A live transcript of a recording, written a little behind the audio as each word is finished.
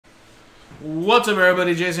What's up,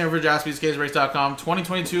 everybody? Jason here for JaspysCaseBreaks.com.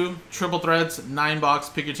 2022 Triple Threads 9-box.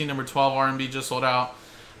 Pick your team number 12 R&B just sold out.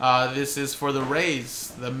 This is for the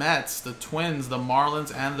Rays, the Mets, the Twins, the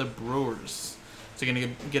Marlins, and the Brewers. So you're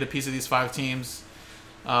going to get a piece of these 5 teams.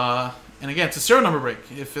 And again, it's a serial number break.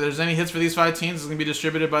 If there's any hits for these 5 teams, it's going to be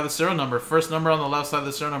distributed by the serial number. First number on the left side of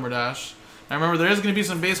the serial number dash. Now remember, there is going to be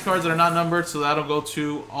some base cards that are not numbered, so that'll go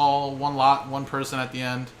to all one lot, one person at the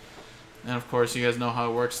end. And of course, you guys know how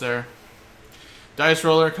it works there. Dice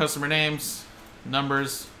roller, customer names,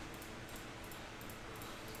 numbers.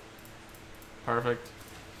 Perfect.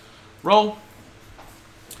 Roll.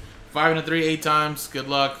 5 and a 3, 8 times. Good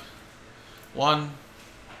luck. 1,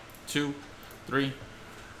 2, 3,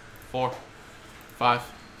 4,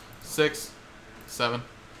 5, 6, 7,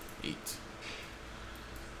 8.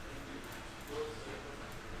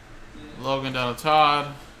 Logan down to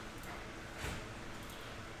Todd.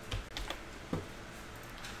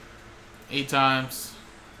 8 times.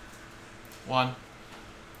 1,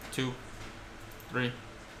 2, 3,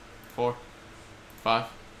 4, 5,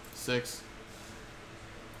 6,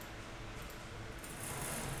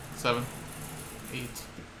 7, 8.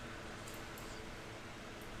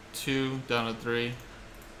 2 down to 3.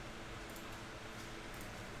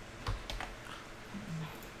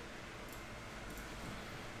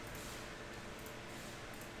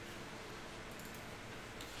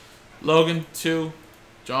 Logan 2.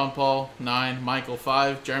 John Paul 9, Michael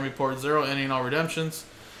 5, Jeremy Port 0, ending all redemptions.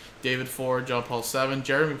 David 4, John Paul 7,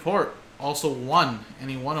 Jeremy Port also 1,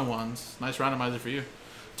 any 1-on-1s. Nice randomizer for you.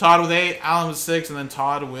 Todd with 8, Alan with 6, and then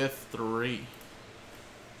Todd with 3.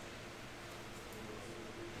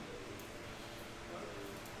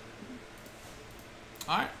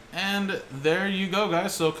 Alright, and there you go,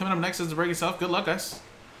 guys. So coming up next is the break itself. Good luck, guys.